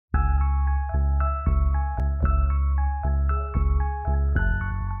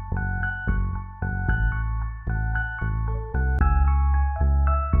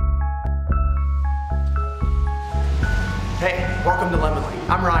Hey, welcome to Lemonly.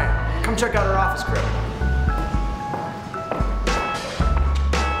 I'm Ryan. Come check out our office crib.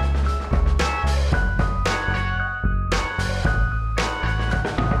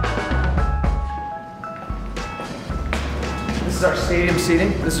 This is our stadium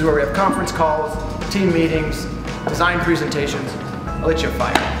seating. This is where we have conference calls, team meetings, design presentations. I'll let you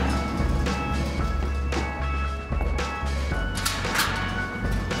fire.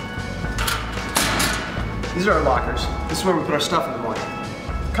 These are our lockers. This is where we put our stuff in the morning.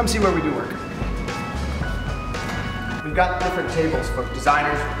 Come see where we do work. We've got different tables for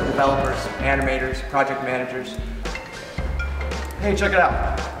designers, developers, animators, project managers. Hey, check it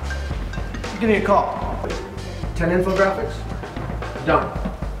out. Give me a call. 10 infographics? Done.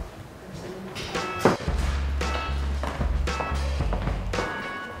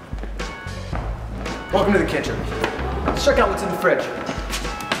 Welcome to the kitchen. Let's check out what's in the fridge.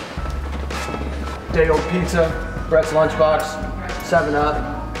 Day-old pizza, Brett's lunchbox,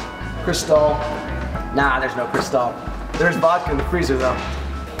 7-Up, Cristal. Nah, there's no Cristal. There's vodka in the freezer though.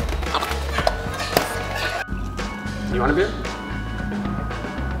 You want a beer?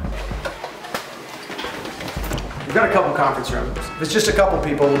 We've got a couple conference rooms. If it's just a couple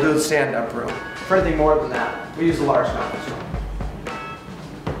people, we'll do the stand-up room. For anything more than that, we use a large conference room.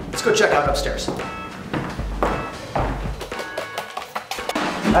 Let's go check out upstairs.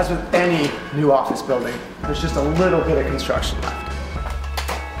 As with any new office building, there's just a little bit of construction left.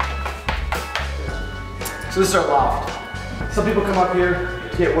 So this is our loft. Some people come up here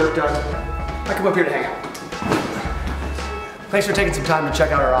to get work done. I come up here to hang out. Thanks for taking some time to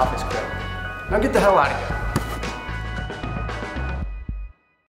check out our office crib. Now get the hell out of here.